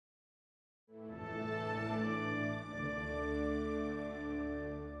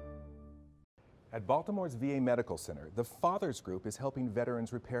At Baltimore's VA Medical Center, the Fathers Group is helping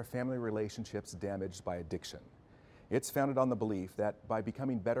veterans repair family relationships damaged by addiction. It's founded on the belief that by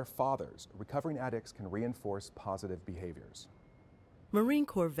becoming better fathers, recovering addicts can reinforce positive behaviors. Marine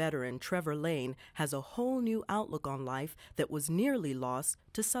Corps veteran Trevor Lane has a whole new outlook on life that was nearly lost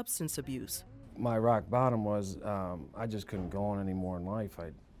to substance abuse. My rock bottom was I just couldn't go on anymore in life.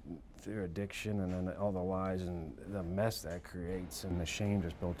 Through addiction and then all the lies and the mess that creates and the shame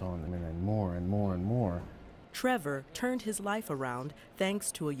just built on them and more and more and more. Trevor turned his life around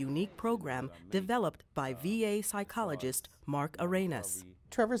thanks to a unique program developed by VA psychologist Mark Arenas.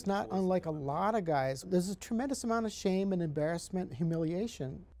 Trevor's not unlike a lot of guys. There's a tremendous amount of shame and embarrassment,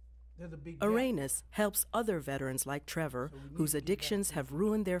 humiliation. Arenas helps other veterans like Trevor whose addictions have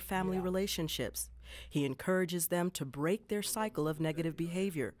ruined their family relationships. He encourages them to break their cycle of negative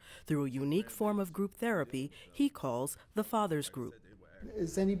behavior through a unique form of group therapy he calls the Fathers Group.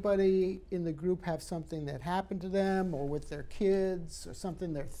 Does anybody in the group have something that happened to them or with their kids or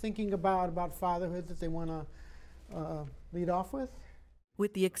something they're thinking about fatherhood that they want to lead off with?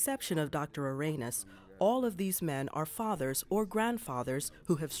 With the exception of Dr. Arenas, all of these men are fathers or grandfathers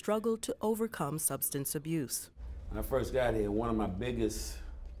who have struggled to overcome substance abuse. When I first got here, one of my biggest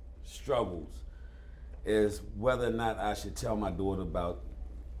struggles is whether or not I should tell my daughter about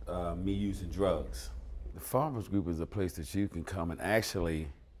me using drugs. The Fathers Group is a place that you can come and actually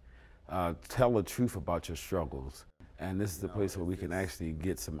tell the truth about your struggles. And this is the place where we can actually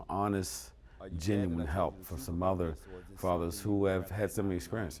get some honest, genuine help from some other fathers who have had similar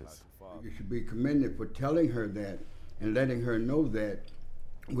experiences. You should be commended for telling her that and letting her know that,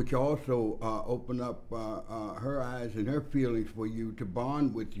 which also open up her eyes and her feelings for you to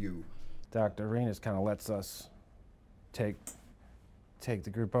bond with you. Dr. Arenas kind of lets us take the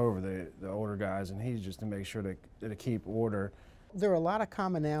group over, the older guys, and he's just to make sure to keep order. There are a lot of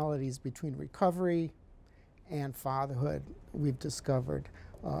commonalities between recovery and fatherhood we've discovered.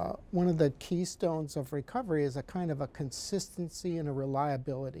 One of the keystones of recovery is a kind of a consistency and a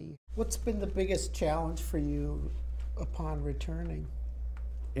reliability. What's been the biggest challenge for you upon returning?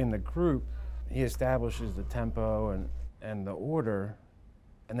 In the group, he establishes the tempo and the order,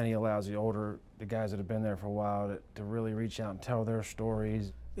 and then he allows the guys that have been there for a while to really reach out and tell their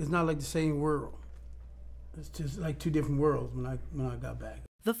stories. It's not like the same world. It's just like two different worlds when I got back.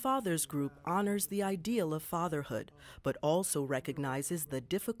 The Fathers Group honors the ideal of fatherhood, but also recognizes the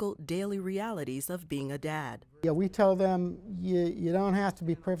difficult daily realities of being a dad. Yeah, we tell them you don't have to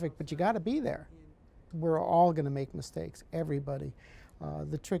be perfect, but you got to be there. We're all going to make mistakes, everybody.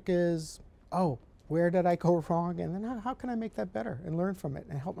 The trick is, where did I go wrong? And then how can I make that better and learn from it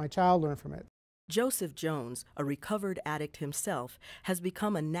and help my child learn from it? Joseph Jones, a recovered addict himself, has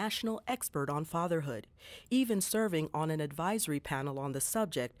become a national expert on fatherhood, even serving on an advisory panel on the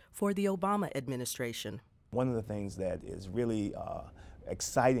subject for the Obama administration. One of the things that is really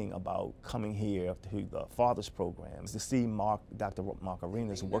exciting about coming here to the Fathers Program is to see Dr. Mark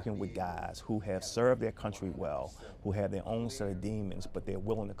Arenas working with guys who have served their country well, who have their own set of demons, but they're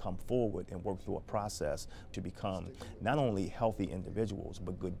willing to come forward and work through a process to become not only healthy individuals,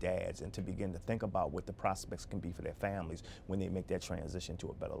 but good dads, and to begin to think about what the prospects can be for their families when they make that transition to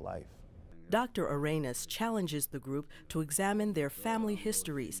a better life. Dr. Arenas challenges the group to examine their family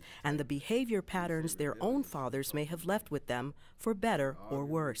histories and the behavior patterns their own fathers may have left with them, for better or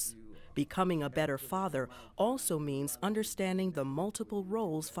worse. Becoming a better father also means understanding the multiple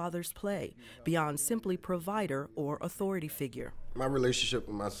roles fathers play, beyond simply provider or authority figure. My relationship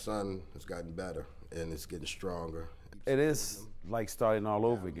with my son has gotten better, and it's getting stronger. It is like starting all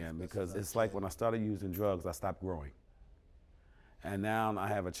over again, because it's like when I started using drugs, I stopped growing. And now I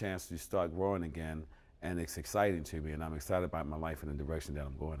have a chance to start growing again, and it's exciting to me, and I'm excited about my life and the direction that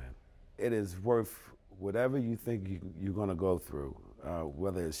I'm going in. It is worth whatever you think you're going to go through,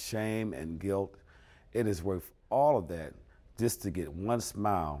 whether it's shame and guilt. It is worth all of that just to get one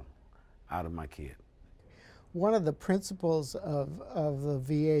smile out of my kid. One of the principles of the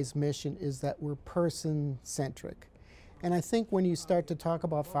VA's mission is that we're person-centric. And I think when you start to talk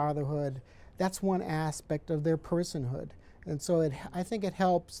about fatherhood, that's one aspect of their personhood. And so I think it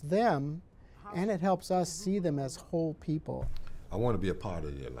helps them, and it helps us see them as whole people. I want to be a part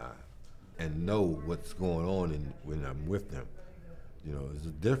of their life and know what's going on when I'm with them. You know, it's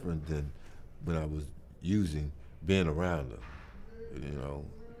different than when I was being around them. You know,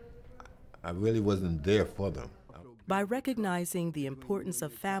 I really wasn't there for them. By recognizing the importance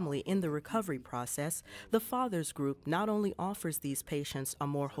of family in the recovery process, the Fathers Group not only offers these patients a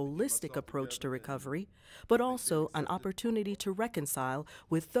more holistic approach to recovery, but also an opportunity to reconcile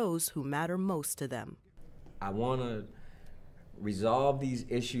with those who matter most to them. I want to resolve these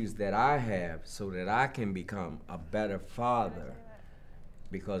issues that I have so that I can become a better father,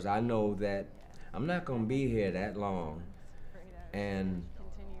 because I know that I'm not going to be here that long, and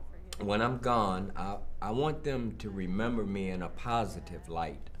when I'm gone, I want them to remember me in a positive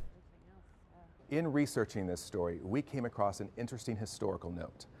light. In researching this story, we came across an interesting historical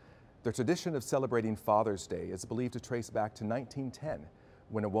note. The tradition of celebrating Father's Day is believed to trace back to 1910,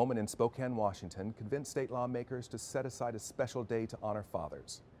 when a woman in Spokane, Washington, convinced state lawmakers to set aside a special day to honor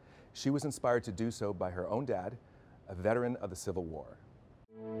fathers. She was inspired to do so by her own dad, a veteran of the Civil War.